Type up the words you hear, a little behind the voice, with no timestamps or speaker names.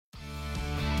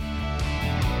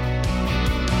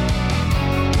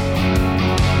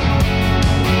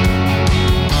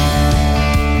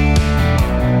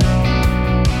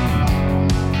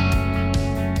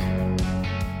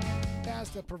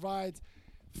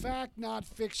fact, not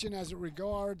fiction, as it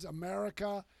regards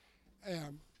America,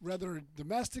 whether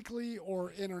domestically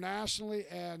or internationally.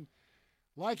 And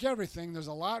like everything, there's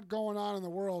a lot going on in the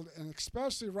world, and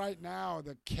especially right now,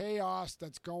 the chaos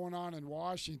that's going on in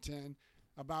Washington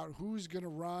about who's going to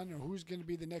run or who's going to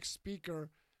be the next Speaker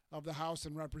of the House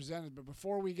and Representatives. But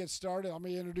before we get started, let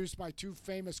me introduce my two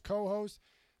famous co-hosts.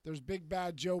 There's Big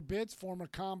Bad Joe Bitts, former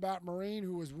combat Marine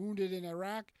who was wounded in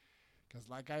Iraq. Because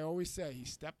like I always say, he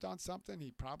stepped on something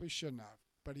he probably shouldn't have.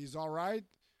 But he's all right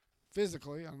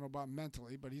physically. I don't know about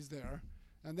mentally, but he's there.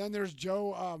 And then there's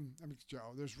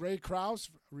there's Ray Krause,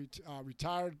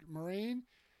 retired Marine.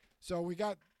 So we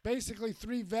got basically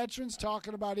three veterans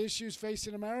talking about issues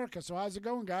facing America. So how's it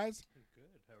going, guys? Good.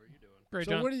 How are you doing? Great,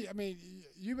 So John. what do you? I mean,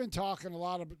 you've been talking a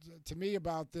lot to me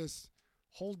about this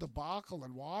whole debacle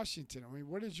in Washington. I mean,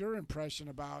 what is your impression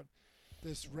about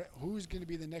this? Who's going to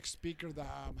be the next Speaker of the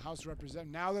House of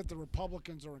Representatives now that the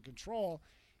Republicans are in control,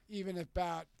 even if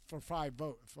for five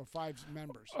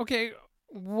members? Okay,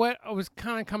 what I was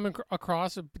kind of coming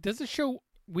across, does it show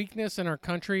weakness in our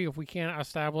country if we can't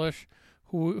establish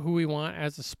who we want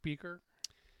as a speaker?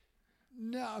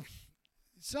 No,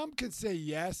 some could say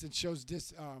yes. It shows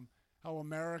how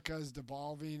America is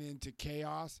devolving into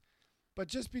chaos. But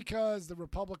just because the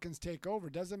Republicans take over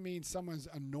doesn't mean someone's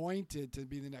anointed to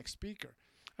be the next speaker.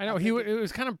 I know it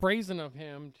was kind of brazen of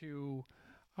him to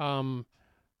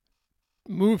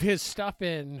move his stuff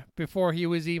in before he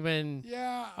was even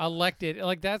elected.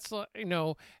 Like that's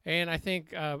and I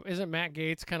think isn't Matt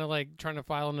Gaetz kind of like trying to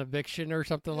file an eviction or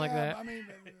something like that? I mean,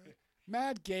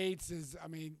 Matt Gaetz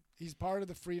he's part of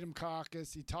the Freedom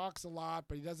Caucus. He talks a lot,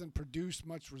 but he doesn't produce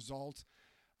much results.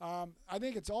 I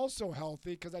think it's also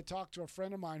healthy because I talked to a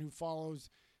friend of mine who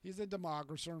he's a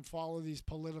demographer and follows these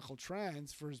political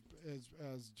trends for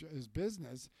his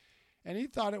business. And he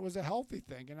thought it was a healthy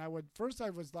thing. And I was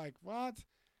like, what?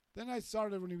 Then I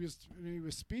started when he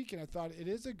was speaking, I thought it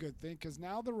is a good thing because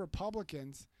now the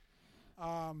Republicans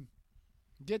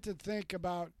get to think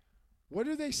about what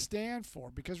do they stand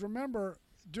for? Because remember,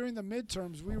 during the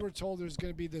midterms, we were told there's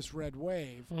going to be this red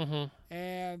wave. Mm-hmm.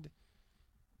 And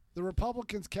the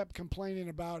Republicans kept complaining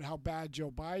about how bad Joe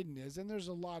Biden is, and there's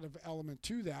a lot of element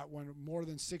to that when more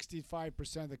than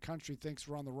 65% of the country thinks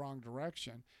we're on the wrong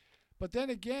direction. But then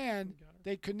again,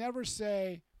 they could never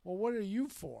say, well, what are you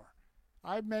for?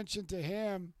 I mentioned to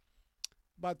him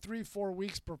about 3-4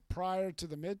 weeks prior to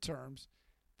the midterms,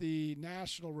 the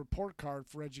National Report Card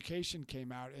for Education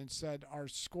came out and said our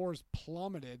scores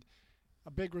plummeted,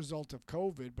 a big result of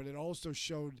COVID, but it also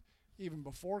showed even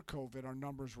before COVID, our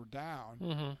numbers were down.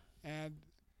 Mm-hmm. And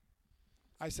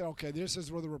I said, okay, this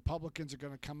is where the Republicans are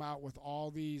going to come out with all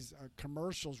these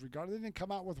commercials regarding. They didn't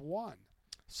come out with one.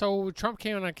 So Trump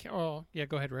came on. Oh, yeah,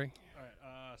 go ahead, Ray. All right.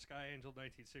 Sky Angel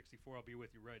 1964. I'll be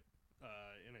with you right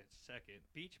in a second.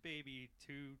 Beach Baby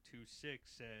 226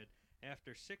 said,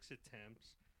 after 6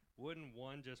 attempts, wouldn't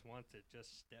one just want to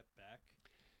just step back?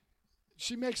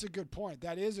 She makes a good point.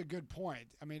 That is a good point.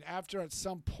 I mean, after at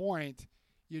some point,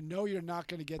 you're not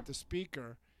going to get the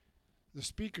speakership.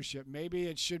 Maybe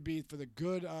it should be for the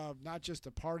good of not just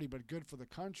the party, but good for the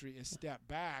country, is step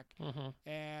back. Mm-hmm.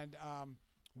 And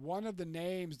one of the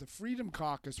names the Freedom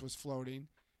Caucus was floating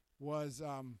was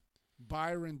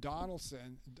Byron Donalds.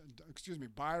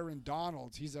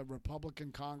 He's a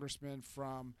Republican congressman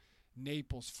from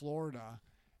Naples, Florida,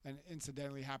 and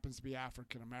incidentally happens to be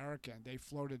African American. They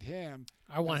floated him.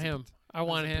 I want him.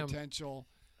 Potential.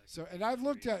 So, and I've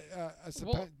looked at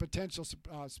potential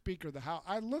Speaker of the House.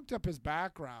 I looked up his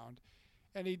background,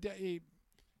 and he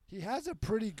has a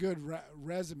pretty good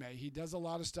resume. He does a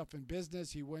lot of stuff in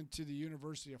business. He went to the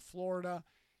University of Florida.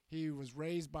 He was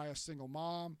raised by a single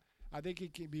mom. I think he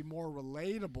can be more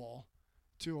relatable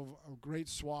to a great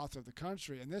swath of the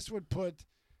country. And this would put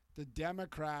the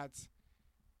Democrats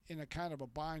in a kind of a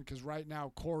bind because right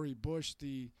now Cori Bush,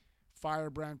 the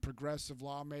firebrand progressive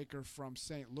lawmaker from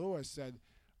St. Louis, said,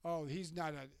 oh, he's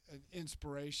not an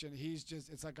inspiration.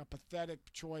 It's like a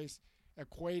pathetic choice,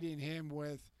 equating him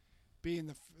with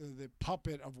being the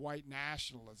puppet of white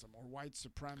nationalism or white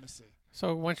supremacy.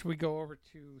 So when should we go over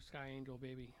to Sky Angel,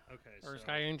 baby? Okay. Or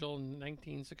Sky Angel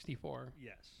 1964.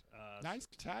 Yes. Nice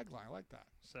tagline. I like that.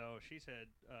 So she said,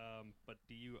 but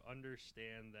do you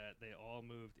understand that they all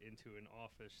moved into an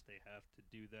office? They have to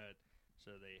do that.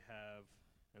 So they have,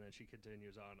 and then she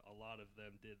continues on, a lot of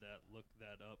them did that, look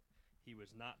that up. He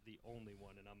was not the only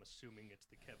one, and I'm assuming it's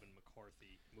the Kevin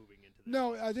McCarthy moving into this.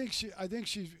 No, I think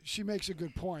she makes a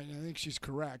good point. I think she's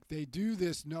correct. They do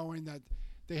this knowing that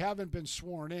they haven't been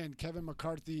sworn in. Kevin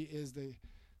McCarthy is the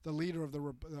leader of the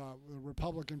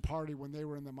Republican Party when they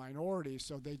were in the minority,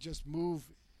 so they just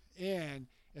move in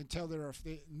until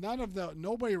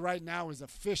nobody right now is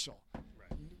official.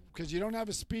 Because you don't have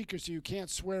a speaker, so you can't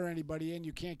swear anybody in.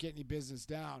 You can't get any business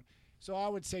down. So I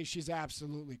would say she's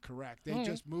absolutely correct. They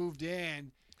just moved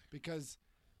in because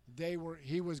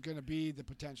he was going to be the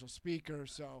potential speaker.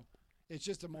 So it's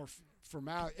just a more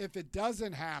formality. If it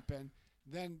doesn't happen,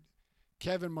 then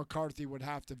Kevin McCarthy would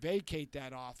have to vacate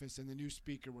that office, and the new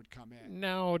speaker would come in.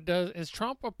 Now, is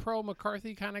Trump a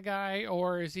pro-McCarthy kind of guy,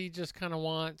 or is he just kind of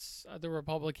wants the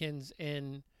Republicans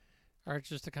in, or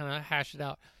just to kind of hash it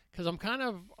out? Because I'm kind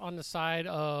of on the side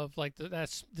of like the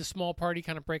small party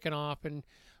kind of breaking off and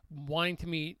wanting to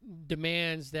meet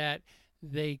demands that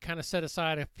they kind of set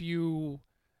aside a few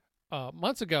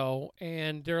months ago,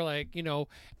 and they're like,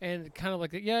 and kind of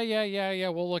like, yeah,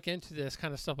 we'll look into this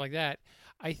kind of stuff like that.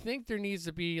 I think there needs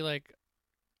to be like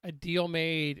a deal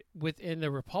made within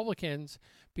the Republicans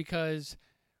because,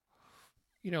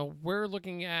 we're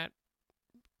looking at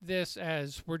this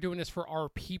as we're doing this for our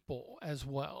people as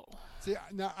well. See,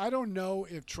 now I don't know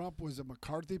if Trump was a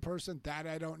McCarthy person. That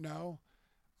I don't know.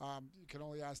 You can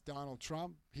only ask Donald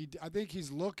Trump. I think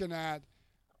he's looking at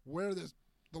where the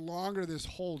longer this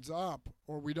holds up,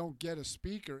 or we don't get a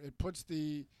speaker, it puts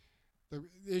the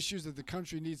issues that the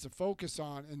country needs to focus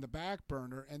on in the back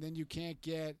burner, and then you can't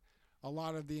get a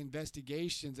lot of the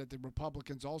investigations that the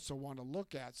Republicans also want to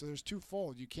look at. So there's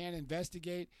twofold. You can't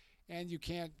investigate, and you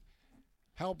can't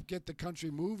help get the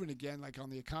country moving again, like on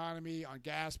the economy, on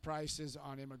gas prices,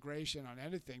 on immigration, on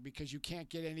anything, because you can't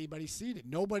get anybody seated.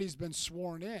 Nobody's been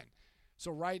sworn in.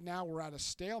 So right now we're at a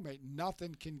stalemate.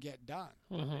 Nothing can get done.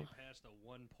 Mm-hmm. They passed a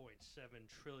 $1.7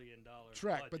 trillion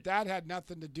Correct, budget. but that had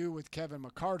nothing to do with Kevin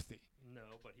McCarthy. No,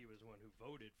 but he was the one who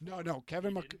voted for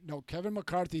it. Kevin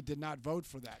McCarthy did not vote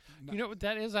for that. No.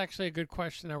 That is actually a good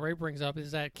question that Ray brings up,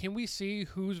 is that can we see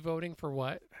who's voting for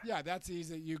what? Yeah, that's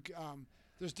easy.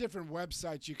 There's different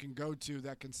websites you can go to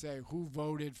that can say who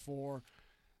voted for.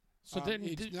 So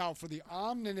now, for the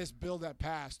omnibus bill that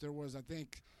passed, there was, I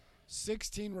think,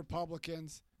 16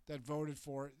 Republicans that voted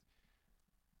for it.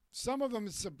 Some of them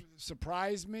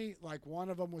surprised me. Like one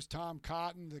of them was Tom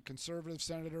Cotton, the conservative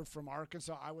senator from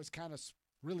Arkansas. I was kind of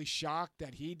really shocked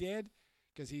that he did,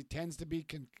 because he tends to be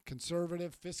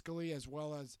conservative fiscally as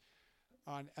well as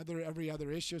on every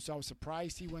other issue. So I was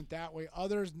surprised he went that way.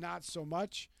 Others, not so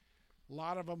much. A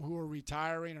lot of them who are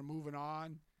retiring or moving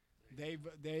on,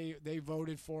 they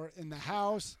voted for it. In the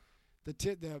House,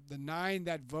 the 9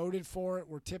 that voted for it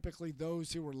were typically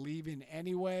those who were leaving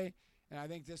anyway, and I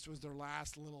think this was their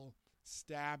last little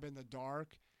stab in the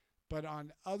dark. But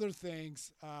on other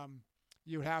things,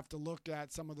 you have to look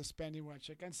at some of the spending, which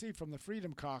I can see from the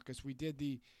Freedom Caucus. We did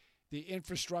the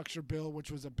infrastructure bill,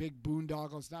 which was a big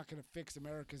boondoggle. It's not going to fix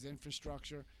America's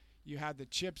infrastructure. You had the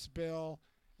CHIPS bill,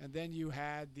 and then you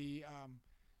had the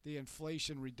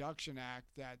Inflation Reduction Act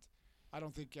that I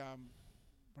don't think,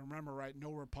 remember right,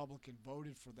 no Republican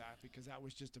voted for that, because that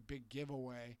was just a big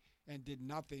giveaway and did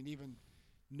nothing. Even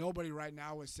nobody right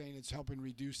now is saying it's helping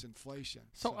reduce inflation.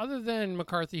 So other than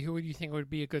McCarthy, who would you think would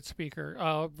be a good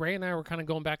speaker? Ray and I were kind of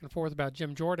going back and forth about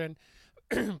Jim Jordan,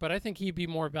 but I think he'd be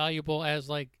more valuable as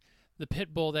like the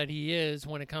pit bull that he is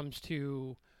when it comes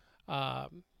to. I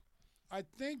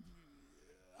think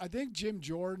Jim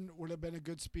Jordan would have been a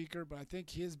good speaker, but I think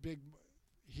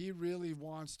he really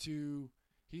wants to.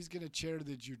 He's going to chair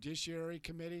the Judiciary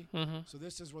Committee. Mm-hmm. So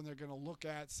this is when they're going to look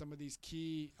at some of these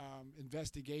key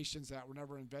investigations that were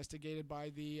never investigated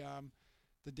by the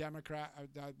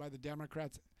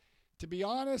Democrats. To be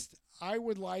honest, I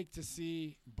would like to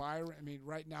see Byron. I mean,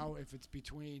 right now, if it's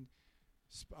between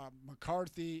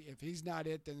McCarthy, if he's not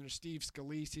it, then there's Steve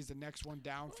Scalise. He's the next one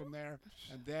down from there,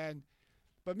 and then.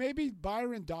 But maybe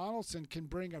Byron Donaldson can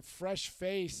bring a fresh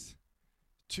face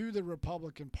to the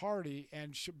Republican Party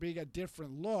and should bring a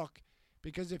different look,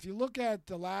 because if you look at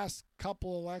the last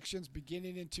couple elections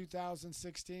beginning in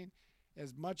 2016,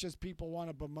 as much as people want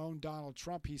to bemoan Donald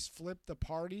Trump, he's flipped the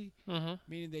party,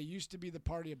 meaning they used to be the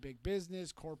party of big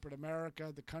business, corporate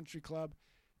America, the country club.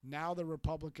 Now the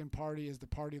Republican Party is the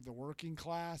party of the working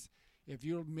class. If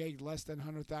you made less than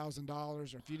 $100,000 or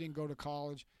if you didn't go to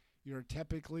college, you're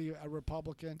typically a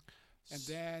Republican. And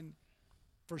then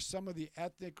for some of the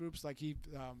ethnic groups, like the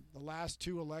last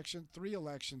 3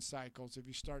 election cycles, if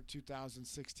you start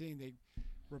 2016,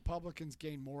 Republicans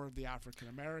gain more of the African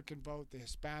American vote, the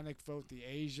Hispanic vote, the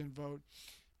Asian vote,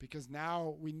 because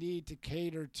now we need to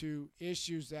cater to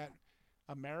issues that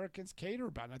Americans cater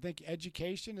about. And I think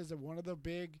education is one of the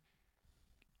big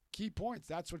key points.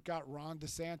 That's what got Ron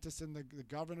DeSantis in the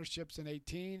governorships in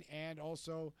 2018, and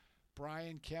also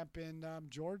Brian Kemp in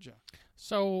Georgia.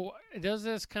 So does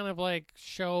this kind of like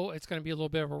show it's going to be a little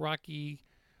bit of a rocky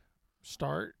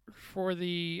start for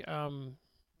the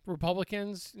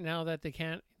Republicans now that they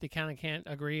kind of can't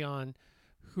agree on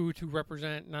who to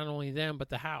represent not only them but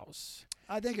the House.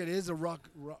 I think it is a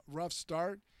rough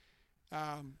start.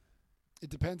 It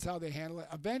depends how they handle it.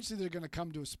 Eventually, they're going to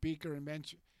come to a speaker and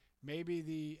mention. Maybe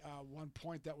the one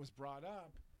point that was brought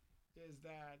up is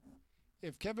that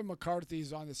if Kevin McCarthy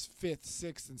is on his 5th,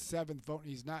 6th, and 7th vote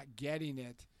and he's not getting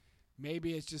it,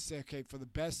 maybe it's just say, okay, for the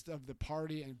best of the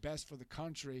party and best for the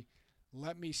country,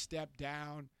 let me step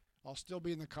down. I'll still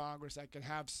be in the Congress. I can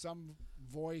have some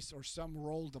voice or some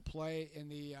role to play in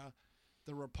the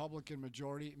Republican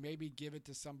majority. Maybe give it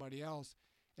to somebody else.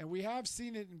 And we have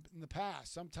seen it in the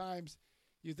past. Sometimes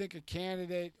you think a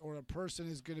candidate or a person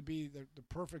is going to be the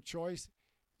perfect choice,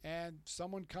 and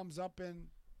someone comes up and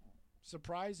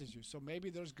surprises you. So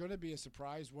maybe there's going to be a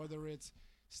surprise, whether it's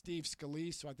Steve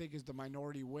Scalise, who I think is the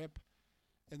minority whip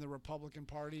in the Republican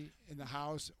Party in the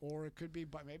House, or it could be,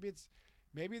 but maybe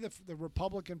the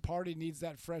Republican Party needs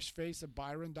that fresh face of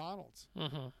Byron Donalds.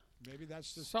 Mm-hmm. Maybe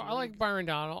that's just. So I like Byron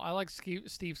Donald. I like Steve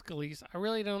Scalise. I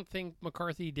really don't think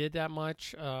McCarthy did that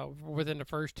much within the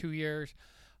first 2 years.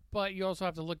 But you also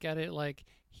have to look at it like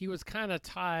he was kind of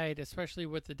tied, especially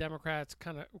with the Democrats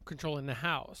kind of controlling the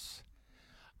House.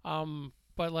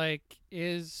 But like,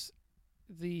 is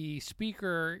the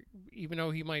speaker, even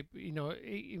though he might,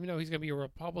 even though he's going to be a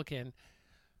Republican,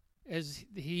 is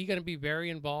he going to be very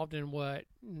involved in what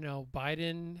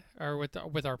Biden or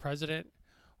with our president,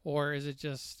 or is it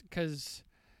just because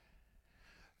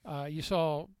you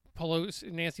saw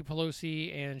Nancy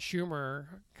Pelosi and Schumer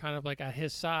kind of like at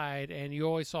his side, and you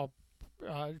always saw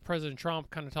President Trump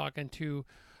kind of talking to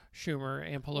Schumer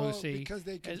and Pelosi because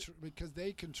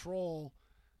they control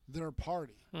their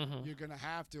party. Mm-hmm. You're going to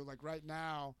have to, like right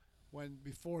now,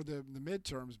 before the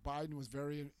midterms, Biden was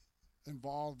very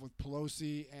involved with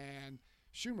Pelosi and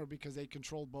Schumer because they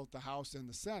controlled both the House and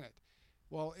the Senate.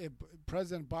 Well, if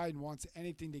President Biden wants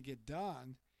anything to get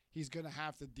done, he's going to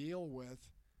have to deal with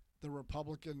the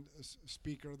Republican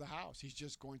Speaker of the House. He's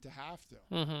just going to have to.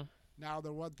 Mm-hmm. Now,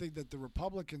 the one thing that the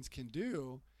Republicans can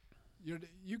do,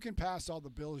 you can pass all the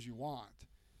bills you want.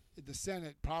 The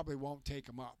Senate probably won't take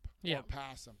them up or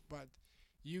pass them, but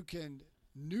you can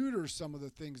neuter some of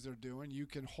the things they're doing. You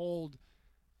can hold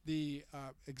the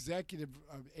executive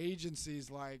agencies,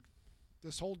 like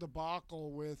this whole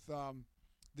debacle with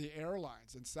the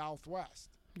airlines and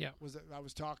Southwest. Yeah, I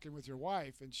was talking with your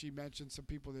wife, and she mentioned some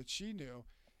people that she knew.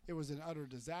 It was an utter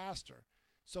disaster.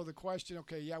 So the question,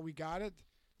 okay, yeah, we got it.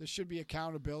 There should be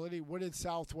accountability. What did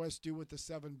Southwest do with the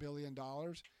 $7 billion?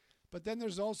 But then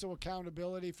there's also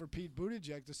accountability for Pete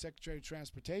Buttigieg, the Secretary of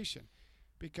Transportation,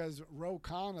 because Ro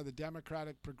Khanna, the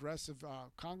Democratic progressive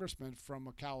congressman from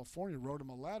California, wrote him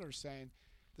a letter saying,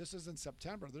 this is in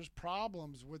September. There's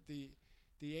problems with the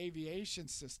aviation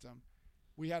system.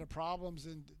 We had problems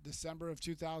in December of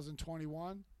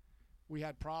 2021. We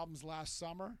had problems last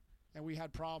summer, and we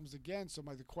had problems again. So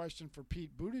the question for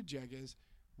Pete Buttigieg is,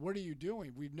 what are you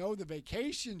doing? We know the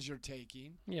vacations you're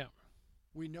taking. Yeah.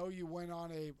 We know you went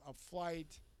on a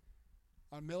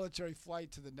military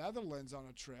flight to the Netherlands on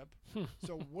a trip.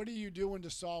 So what are you doing to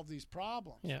solve these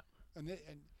problems? Yeah. And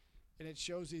it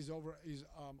shows he's out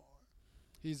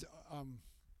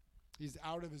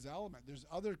of his element. There's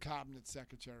other cabinet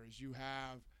secretaries. You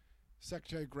have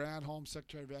Secretary Granholm,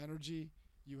 Secretary of Energy.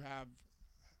 You have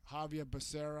Javier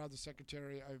Becerra, the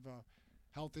Secretary of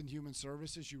Health and Human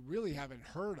Services. You really haven't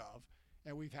heard of,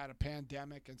 and we've had a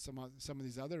pandemic and some of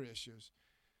these other issues.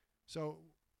 So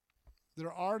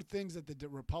there are things that the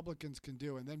Republicans can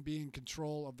do, and then be in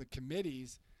control of the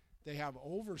committees. They have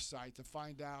oversight to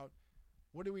find out,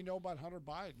 what do we know about Hunter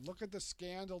Biden? Look at the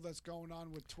scandal that's going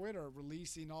on with Twitter,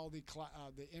 releasing all the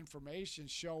information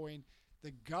showing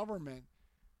the government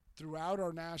throughout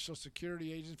our national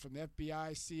security agents, from the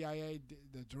FBI, CIA,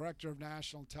 the Director of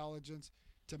National Intelligence,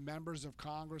 to members of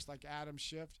Congress like Adam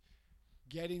Schiff,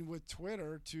 getting with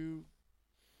Twitter to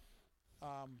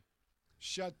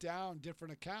shut down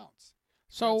different accounts.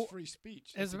 So that's free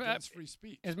speech. It's against free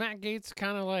speech. Is Matt Gaetz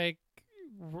kind of like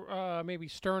maybe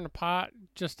stirring the pot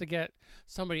just to get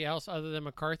somebody else other than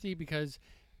McCarthy? Because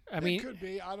it could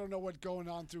be. I don't know what's going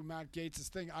on through Matt Gaetz'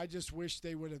 thing. I just wish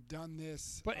they would have done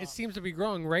this. But it seems to be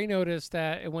growing. Ray noticed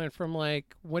that it went from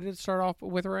what did it start off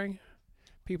with, Ray?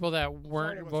 People that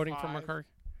weren't voting for McCarthy.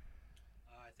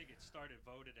 I think it started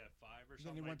voted at 5 or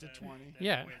something. Then it went to 20.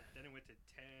 Yeah. Then it went to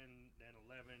 10, then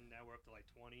 11. Now we're up to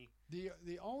 20.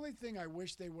 The only thing I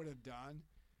wish they would have done,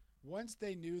 once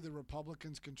they knew the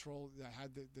Republicans controlled that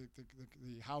had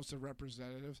the House of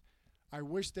Representatives, I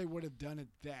wish they would have done it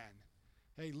then.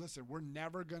 Hey, listen, we're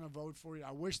never going to vote for you.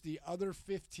 I wish the other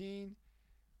 15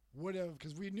 would have,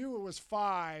 because we knew it was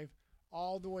 5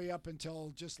 all the way up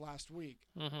until just last week.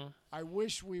 Mm-hmm. I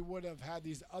wish we would have had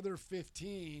these other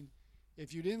 15.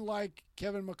 If you didn't like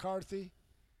Kevin McCarthy,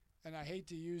 and I hate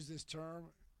to use this term,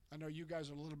 I know you guys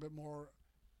are a little bit more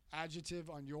adjective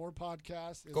on your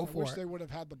podcast. Go for I wish it. they would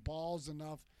have had the balls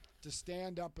enough to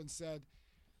stand up and said,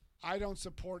 I don't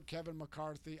support Kevin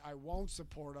McCarthy. I won't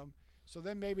support him. So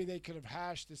then maybe they could have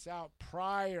hashed this out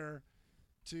prior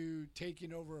to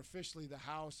taking over officially the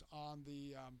House on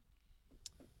the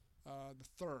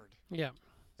 3rd. Yeah.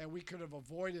 And we could have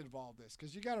avoided all this.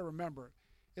 Because you got to remember,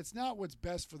 it's not what's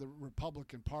best for the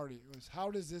Republican Party. It was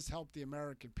how does this help the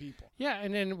American people? Yeah,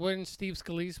 and then wouldn't Steve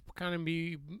Scalise kind of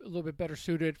be a little bit better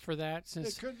suited for that? It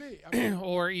Since, could be. I mean,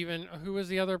 or even who was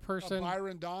the other person?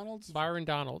 Byron Donalds. Byron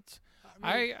Donalds.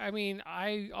 I mean,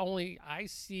 I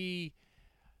see.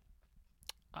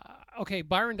 Okay,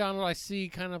 Byron Donald, I see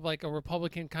kind of like a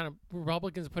Republican, kind of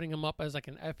Republicans putting him up as like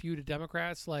an FU to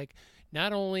Democrats. Like,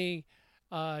 not only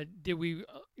did we,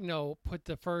 put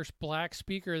the first black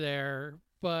speaker there,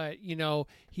 but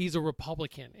he's a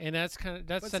Republican, and that's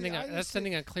But see,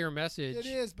 sending a clear message. It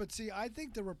is, but see, I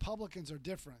think the Republicans are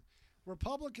different.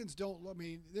 Republicans don't. I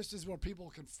mean, this is where people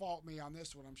can fault me on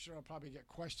this one. I'm sure I'll probably get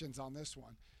questions on this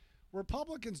one.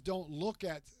 Republicans don't look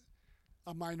at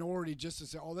a minority just to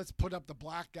say, oh, let's put up the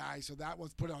black guy, so that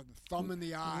was put a thumb in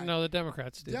the eye. No, the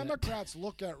Democrats do. Democrats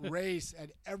look at race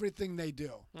at everything they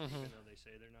do. Mm-hmm. Even though they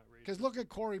say they're not racist. Because look at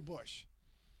Cori Bush.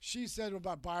 She said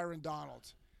about Byron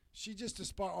Donalds. She just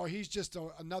aspired, he's just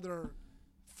another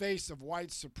face of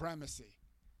white supremacy.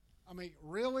 I mean,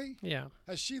 really? Yeah.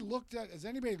 Has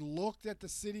anybody looked at the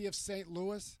city of St.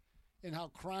 Louis and how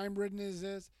crime-ridden it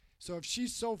is? So if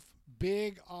she's so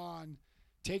big on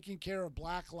taking care of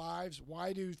black lives,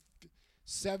 why do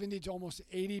 70 to almost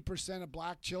 80% of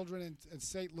black children in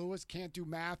St. Louis can't do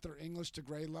math or English to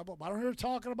grade level? I don't hear her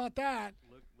talking about that.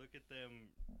 Look at them.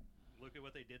 Look at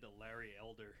what they did to Larry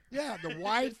Elder. Yeah, the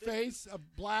white face of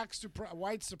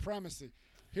white supremacy.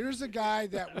 Here's a guy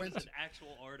that went. That's an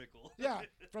actual article. Yeah,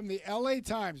 from the L.A.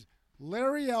 Times.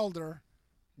 Larry Elder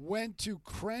went to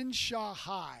Crenshaw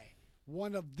High,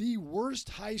 one of the worst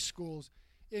high schools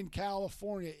in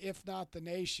California, if not the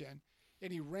nation,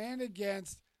 and he ran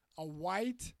against a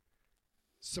white,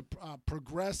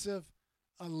 progressive,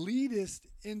 elitist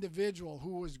individual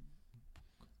who was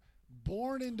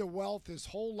born into wealth his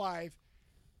whole life,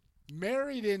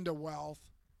 married into wealth,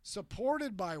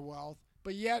 supported by wealth,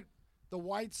 but yet the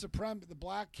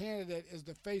black candidate is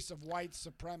the face of white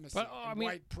supremacy and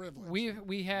white privilege.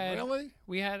 We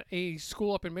had a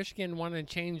school up in Michigan wanted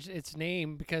to change its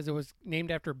name because it was named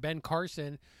after Ben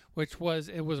Carson, which was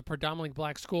a predominantly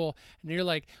black school, and you're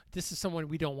like, this is someone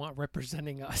we don't want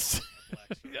representing us.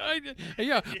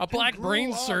 Yeah, a black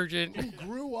brain surgeon who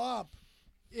grew up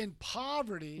in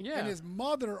poverty, Yeah. and his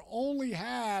mother only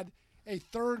had a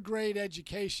 3rd grade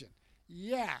education.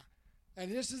 Yeah, and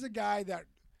this is a guy that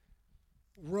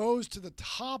rose to the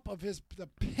top of the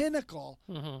pinnacle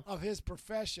of his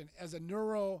profession as a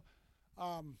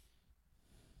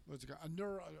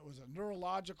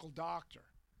neurological doctor.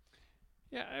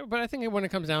 Yeah, but I think when it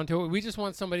comes down to it, we just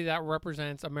want somebody that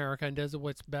represents America and does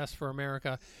what's best for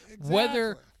America,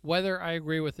 Exactly. whether I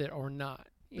agree with it or not.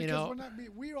 Because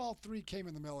we all 3 came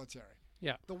in the military.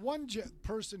 Yeah. The one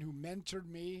person who mentored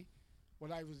me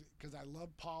because I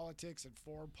love politics and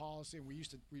foreign policy, and we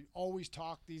always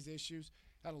talked these issues,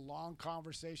 had a long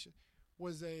conversation,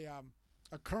 was a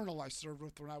colonel I served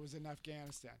with when I was in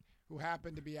Afghanistan, who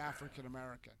happened to be African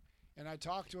American. And I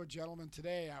talked to a gentleman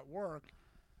today at work,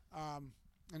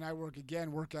 and I work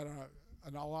at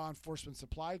a law enforcement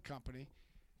supply company,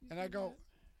 and I go,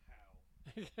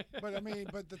 but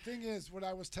the thing is, what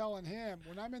I was telling him,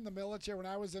 when I'm in the military, when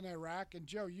I was in Iraq, and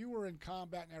Joe, you were in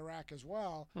combat in Iraq as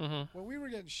well, when we were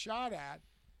getting shot at,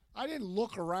 I didn't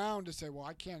look around to say, well,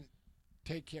 I can't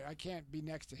be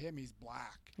next to him, he's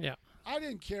black. Yeah. I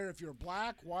didn't care if you're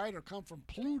black, white, or come from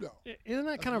Pluto. Isn't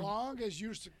that as long as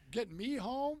you're getting me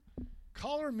home,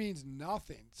 color means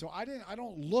nothing. So I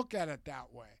don't look at it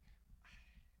that way.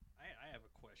 I have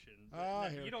a question.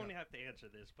 Here You it don't comes. have to answer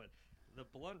this, but the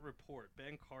Blunt Report,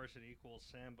 Ben Carson equals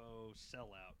Sambo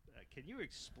sellout. Can you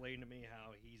explain to me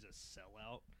how he's a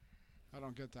sellout? I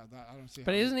don't get that. I don't see.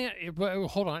 But how isn't it? But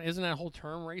hold on, isn't that whole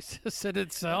term racist in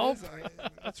itself?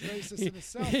 That's racist in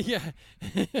itself. Yeah.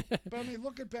 But I mean,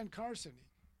 look at Ben Carson.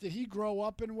 Did he grow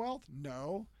up in wealth?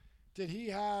 No. Did he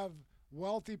have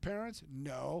wealthy parents?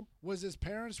 No. Was his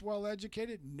parents well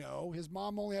educated? No. His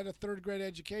mom only had a 3rd grade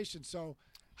education. So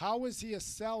how is he a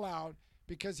sellout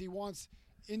because he wants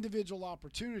individual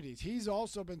opportunities? He's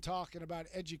also been talking about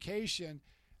education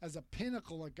as a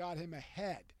pinnacle that got him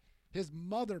ahead. His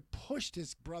mother pushed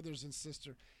his brothers and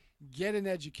sister get an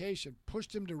education,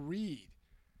 pushed him to read.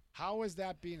 How is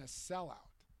that being a sellout?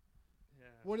 Yeah.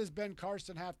 What does Ben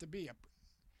Carson have to be?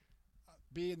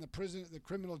 Be in the prison, the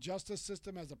criminal justice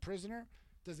system as a prisoner?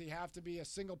 Does he have to be a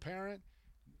single parent,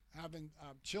 having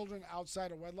children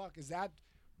outside of wedlock? Is that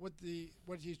what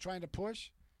he's trying to push?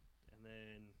 And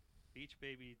then Beach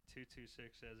Baby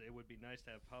 226 says it would be nice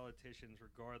to have politicians,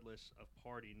 regardless of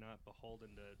party, not beholden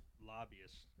to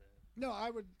lobbyists. No,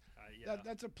 I would. Yeah,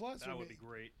 That's a plus. that would be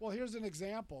great. Well, here's an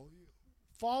example.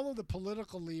 Follow the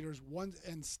political leaders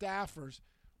and staffers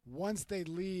once they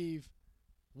leave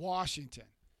Washington.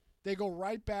 They go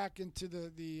right back into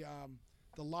the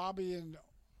lobbying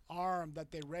arm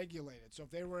that they regulated. So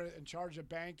if they were in charge of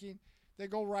banking, they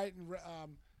go right and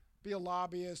be a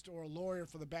lobbyist or a lawyer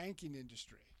for the banking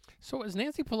industry. So is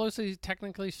Nancy Pelosi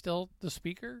technically still the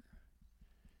speaker?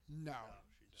 No.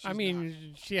 I mean,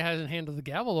 not. she hasn't handed the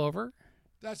gavel over.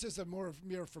 That's just a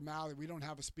mere formality. We don't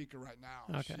have a speaker right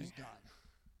now. Okay. She's done.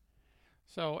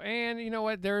 So, and you know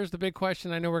what? There's the big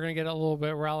question. I know we're going to get a little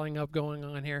bit rallying up going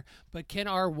on here, but can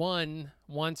our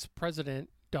once president,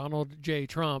 Donald J.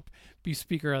 Trump, be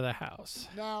Speaker of the House?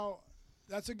 Now,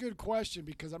 that's a good question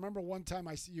because I remember one time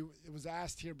it was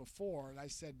asked here before, and I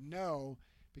said no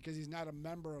because he's not a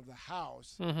member of the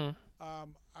House. Mm-hmm.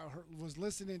 Was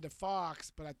listening to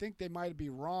Fox, but I think they might be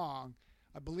wrong.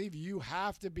 I believe you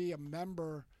have to be a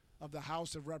member of the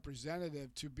House of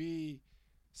Representatives to be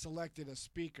selected as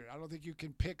Speaker. I don't think you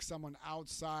can pick someone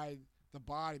outside the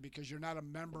body because you're not a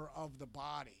member of the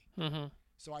body. Mm-hmm.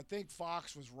 So I think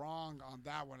Fox was wrong on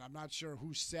that one. I'm not sure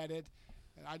who said it.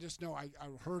 And I just know I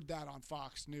heard that on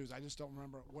Fox News. I just don't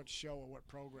remember what show or what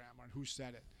program or who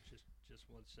said it. Just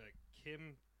one sec.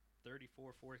 Kim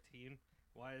 3414.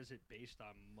 Why is it based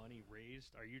on money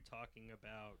raised? Are you talking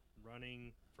about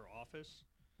running for office?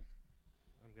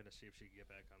 I'm going to see if she can get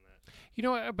back on that. You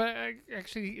know what? But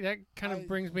actually, that kind of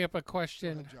brings me up a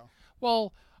question. Go ahead, Joe.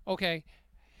 Well, okay.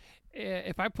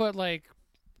 If I put like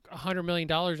 $100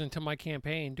 million into my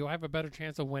campaign, do I have a better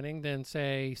chance of winning than,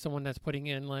 say, someone that's putting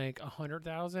in like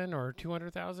 100,000 or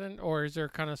 200,000? Or is there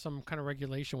kind of some kind of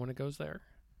regulation when it goes there?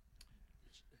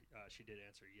 She did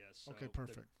answer yes. Okay, So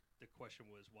perfect. The question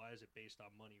was, why is it based on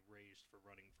money raised for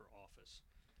running for office?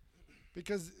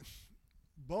 Because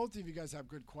both of you guys have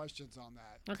good questions on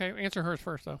that. Okay, answer hers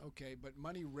first, though. Okay, but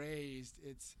money raised,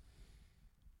 it's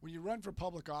when you run for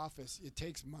public office, it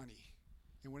takes money.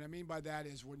 And what I mean by that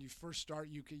is when you first start,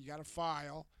 you got to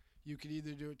file. You can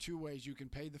either do it two ways. You can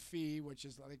pay the fee, which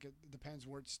is, I think it depends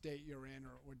what state you're in,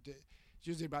 or it's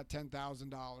usually about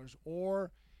 $10,000,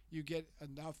 or you get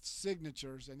enough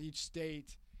signatures, and each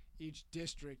state, each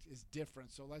district is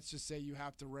different. So let's just say you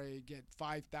have to get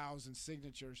 5,000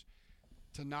 signatures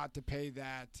to not to pay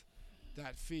that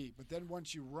fee. But then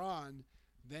once you run,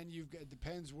 then it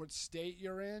depends what state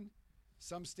you're in.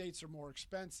 Some states are more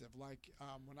expensive. Like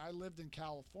when I lived in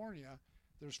California,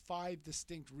 there's 5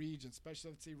 distinct regions,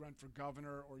 especially let's say you run for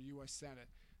governor or U.S. Senate.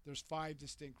 There's 5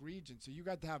 distinct regions. So you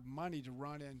got to have money to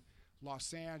run in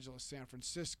Los Angeles, San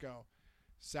Francisco,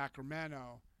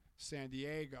 Sacramento, San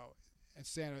Diego, and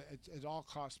it all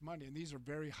costs money. And these are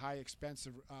very high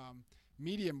expensive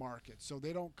media markets, so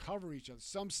they don't cover each other.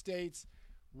 Some states,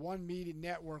 one media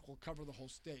network will cover the whole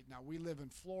state. Now, we live in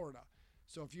Florida.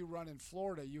 So if you run in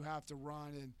Florida, you have to run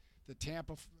in the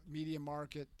Tampa media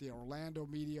market, the Orlando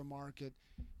media market.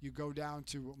 You go down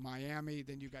to Miami,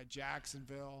 then you got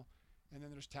Jacksonville, and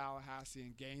then there's Tallahassee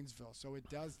and Gainesville. So it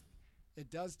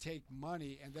does take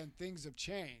money, and then things have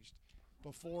changed.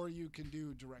 Before you can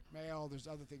do direct mail, there's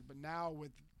other things. But now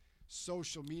with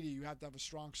social media, you have to have a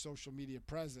strong social media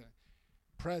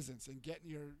presence and getting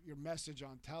your message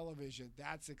on television,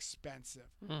 that's expensive.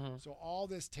 Mm-hmm. So all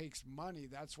this takes money.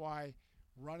 That's why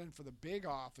running for the big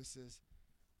offices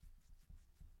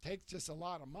takes just a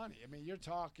lot of money. I mean, you're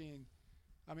talking,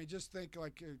 just think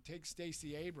take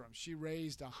Stacey Abrams. She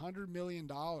raised $100 million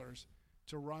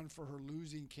to run for her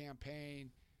losing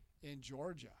campaign in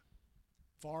Georgia,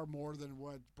 far more than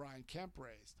what Brian Kemp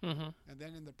raised. Mm-hmm. And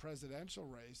then in the presidential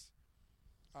race,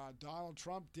 Donald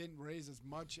Trump didn't raise as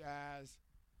much as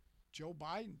Joe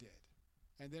Biden did.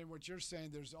 And then what you're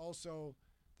saying,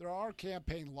 there are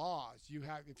campaign laws.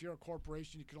 If you're a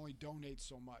corporation, you can only donate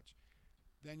so much.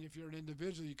 Then if you're an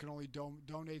individual, you can only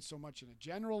donate so much in a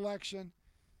general election,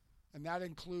 and that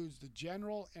includes the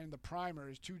general and the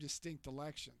primary as 2 distinct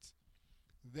elections.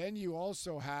 Then you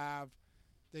also have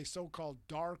the so-called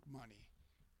dark money,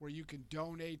 where you can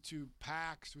donate to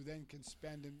PACs who then can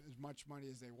spend as much money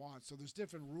as they want. So there's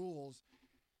different rules,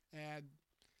 and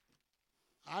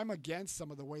I'm against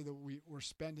some of the way that we're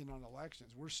spending on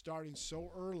elections. We're starting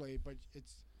so early, but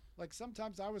Like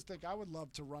sometimes I always think I would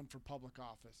love to run for public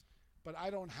office, but I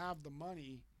don't have the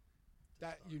money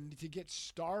that you need to get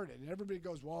started. And everybody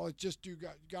goes, well, it's just you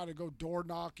got to go door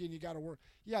knocking, you got to work.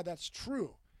 Yeah, that's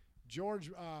true.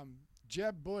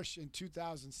 Jeb Bush in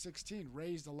 2016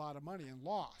 raised a lot of money and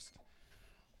lost.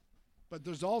 But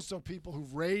there's also people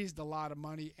who've raised a lot of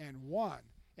money and won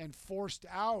and forced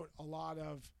out a lot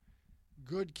of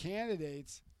good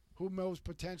candidates who most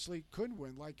potentially could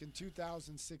win. Like in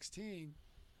 2016,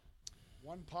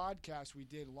 one podcast we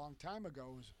did a long time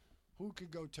ago was who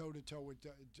could go toe-to-toe with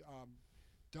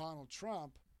Donald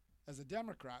Trump as a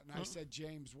Democrat. And I said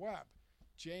James Webb.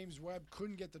 James Webb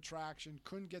couldn't get the traction,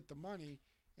 couldn't get the money,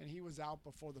 and he was out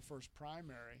before the first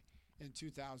primary in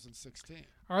 2016.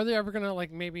 Are they ever going to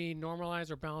like maybe normalize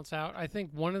or balance out? I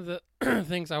think one of the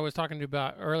things I was talking to you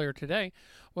about earlier today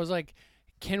was like,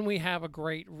 can we have a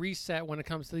great reset when it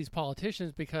comes to these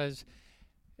politicians? Because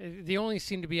they only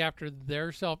seem to be after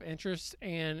their self-interest,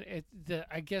 and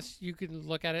I guess you can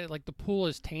look at it like the pool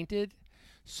is tainted.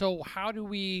 So how do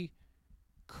we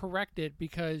correct it?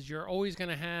 Because you're always going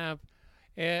to have,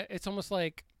 it's almost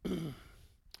like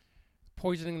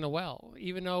poisoning the well.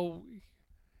 Even though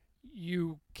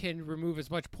you can remove as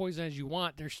much poison as you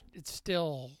want, it's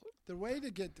still the way to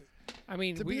get. I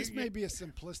mean, this may be a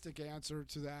simplistic answer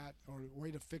to that, or a way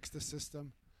to fix the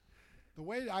system. The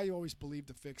way I always believe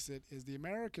to fix it is the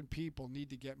American people need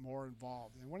to get more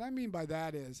involved. And what I mean by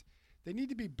that is they need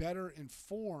to be better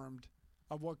informed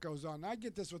of what goes on. And I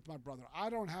get this with my brother. I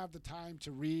don't have the time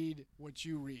to read what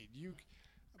you read.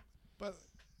 But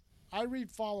I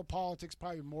follow politics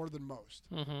probably more than most.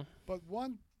 Mm-hmm. But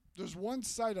there's one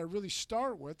site I really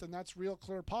start with, and that's Real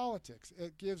Clear Politics.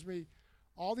 It gives me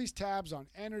all these tabs on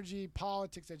energy,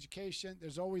 politics, education.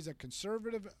 There's always a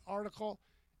conservative article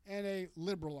and a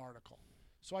liberal article.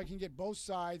 So I can get both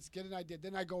sides, get an idea.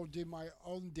 Then I go do my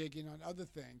own digging on other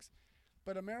things.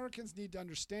 But Americans need to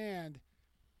understand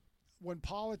when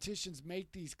politicians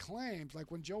make these claims,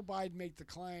 like when Joe Biden made the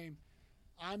claim,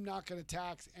 I'm not going to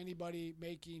tax anybody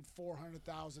making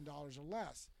 $400,000 or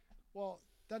less. Well,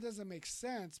 that doesn't make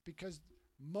sense because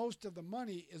most of the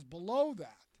money is below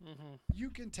that. Mm-hmm.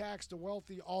 You can tax the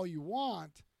wealthy all you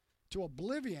want to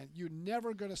oblivion. You're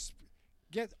never going to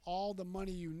get all the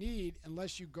money you need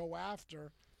unless you go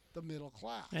after the middle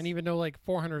class. And even though like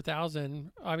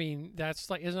 400,000, I mean,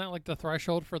 that's like, isn't that like the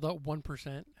threshold for the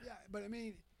 1%? Yeah, but I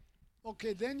mean,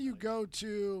 okay, then you go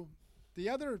to the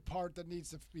other part that needs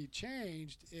to be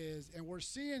changed is, and we're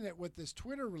seeing it with this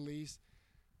Twitter release,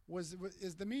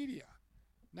 is the media.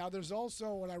 Now, there's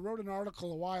also, when I wrote an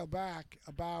article a while back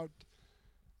about,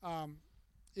 I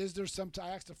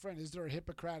asked a friend, is there a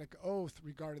Hippocratic oath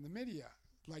regarding the media?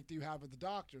 Like do you have with the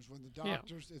doctors? When the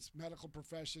doctors, it's medical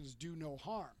professions, do no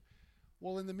harm.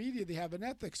 Well, in the media, they have an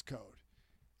ethics code.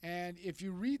 And if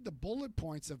you read the bullet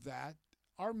points of that,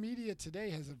 our media today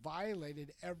has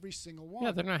violated every single one.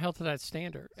 Yeah, they're not held to that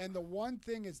standard. And the one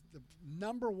thing is, the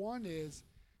number one is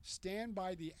stand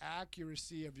by the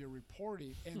accuracy of your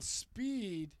reporting. And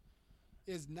speed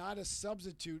is not a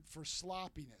substitute for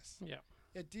sloppiness. Yeah.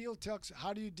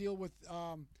 How do you deal with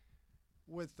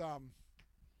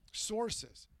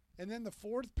sources? And then the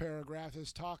fourth paragraph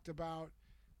is talked about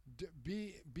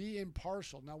be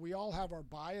impartial. Now, we all have our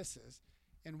biases.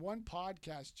 In one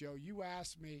podcast, Joe, you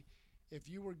asked me if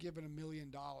you were given $1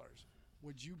 million,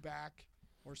 would you back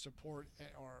or support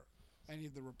or any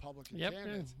of the Republican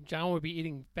candidates? John would be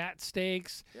eating fat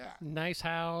steaks, nice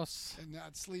house. And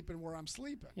not sleeping where I'm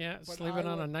sleeping. Yeah, but sleeping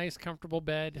on a nice, comfortable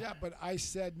bed. Yeah, but I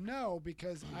said no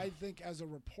because I think as a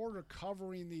reporter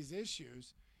covering these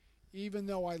issues, even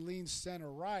though I lean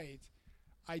center-right,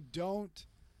 I've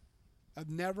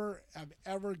never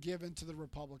ever given to the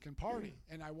Republican Party.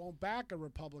 And I won't back a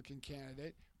Republican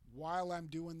candidate while I'm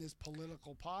doing this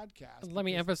political podcast. Let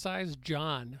me emphasize,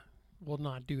 John will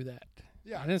not do that.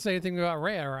 Yeah. I didn't say anything about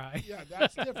Ray or I. Yeah,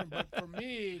 that's different. But for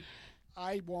me,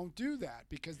 I won't do that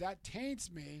because that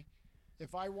taints me.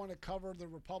 If I want to cover the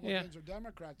Republicans or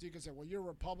Democrats, you can say, well, you're a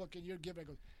Republican, you're giving. I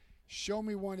go, show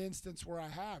me one instance where I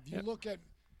have. You look at,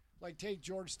 like, take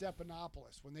George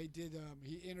Stephanopoulos. When they did,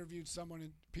 he interviewed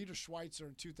someone, Peter Schweitzer,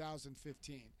 in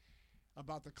 2015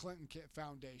 about the Clinton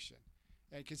Foundation.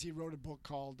 Because he wrote a book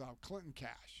called Clinton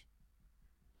Cash.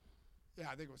 Yeah,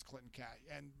 I think it was Clinton Cash.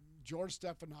 And George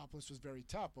Stephanopoulos was very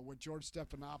tough. But what George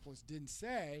Stephanopoulos didn't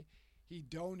say, he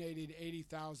donated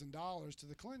 $80,000 to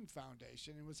the Clinton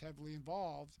Foundation and was heavily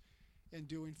involved in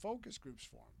doing focus groups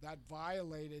for him. That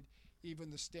violated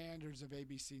even the standards of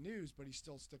ABC News, but he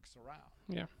still sticks around.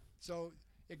 Yeah. So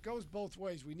it goes both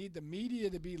ways. We need the media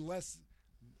to be less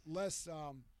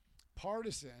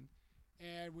partisan,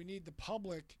 and we need the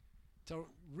public to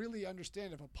really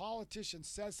understand if a politician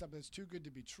says something that's too good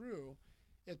to be true,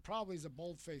 it probably is a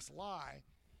bold-faced lie.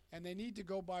 And they need to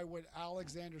go by what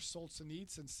Alexander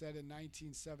Solzhenitsyn said in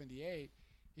 1978.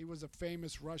 He was a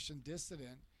famous Russian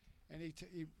dissident, and he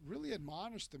really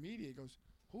admonished the media. He goes,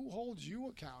 who holds you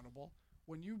accountable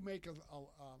when you make a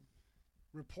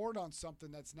report on something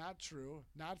that's not true,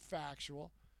 not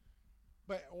factual,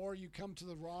 or you come to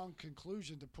the wrong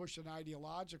conclusion to push an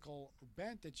ideological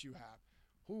bent that you have?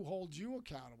 Who holds you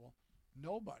accountable?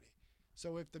 Nobody.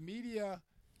 So if the media,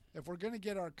 if we're going to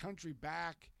get our country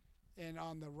back and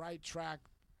on the right track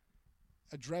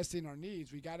addressing our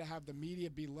needs, we got to have the media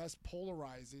be less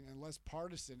polarizing and less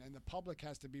partisan, and the public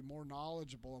has to be more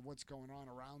knowledgeable of what's going on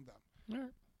around them. All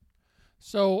right.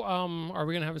 So, are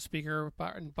we gonna have a speaker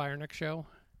by our next show?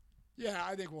 Yeah,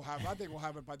 I think we'll have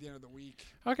it by the end of the week.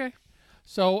 Okay.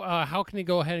 So, how can he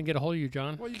go ahead and get a hold of you,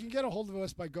 John? Well, you can get a hold of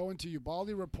us by going to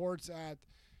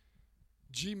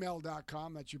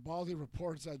ubaldireports@gmail.com. That's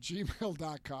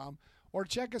ubaldireports@gmail.com. Or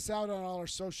check us out on all our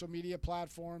social media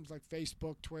platforms like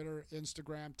Facebook, Twitter,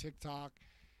 Instagram, TikTok,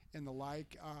 and the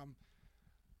like.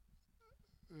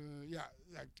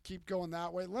 Keep going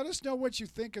that way. Let us know what you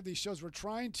think of these shows. We're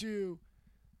trying to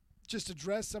just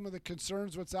address some of the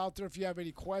concerns, what's out there. If you have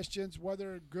any questions,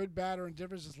 whether good, bad, or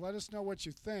indifferent, just let us know what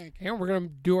you think. And we're going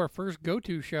to do our first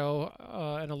go-to show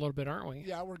in a little bit, aren't we?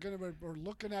 Yeah, we're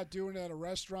looking at doing it at a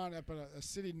restaurant up in a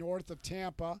city north of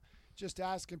Tampa, just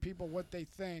asking people what they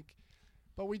think.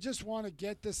 But we just want to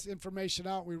get this information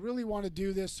out. We really want to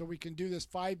do this so we can do this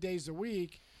 5 days a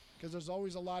week, because there's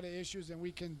always a lot of issues, and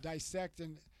we can dissect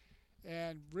and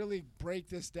really break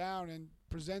this down and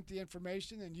present the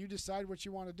information, and you decide what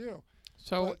you want to do.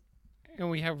 So, and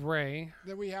we have Ray.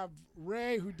 Then we have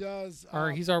Ray, who does...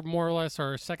 he's our more or less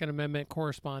our Second Amendment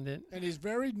correspondent. And he's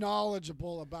very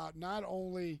knowledgeable about not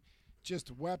only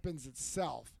just weapons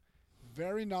itself,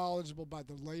 very knowledgeable about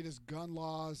the latest gun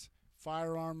laws,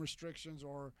 firearm restrictions,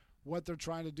 or what they're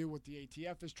trying to do, what the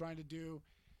ATF is trying to do.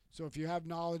 So if you have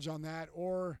knowledge on that,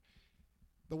 or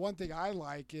the one thing I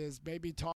like is maybe talk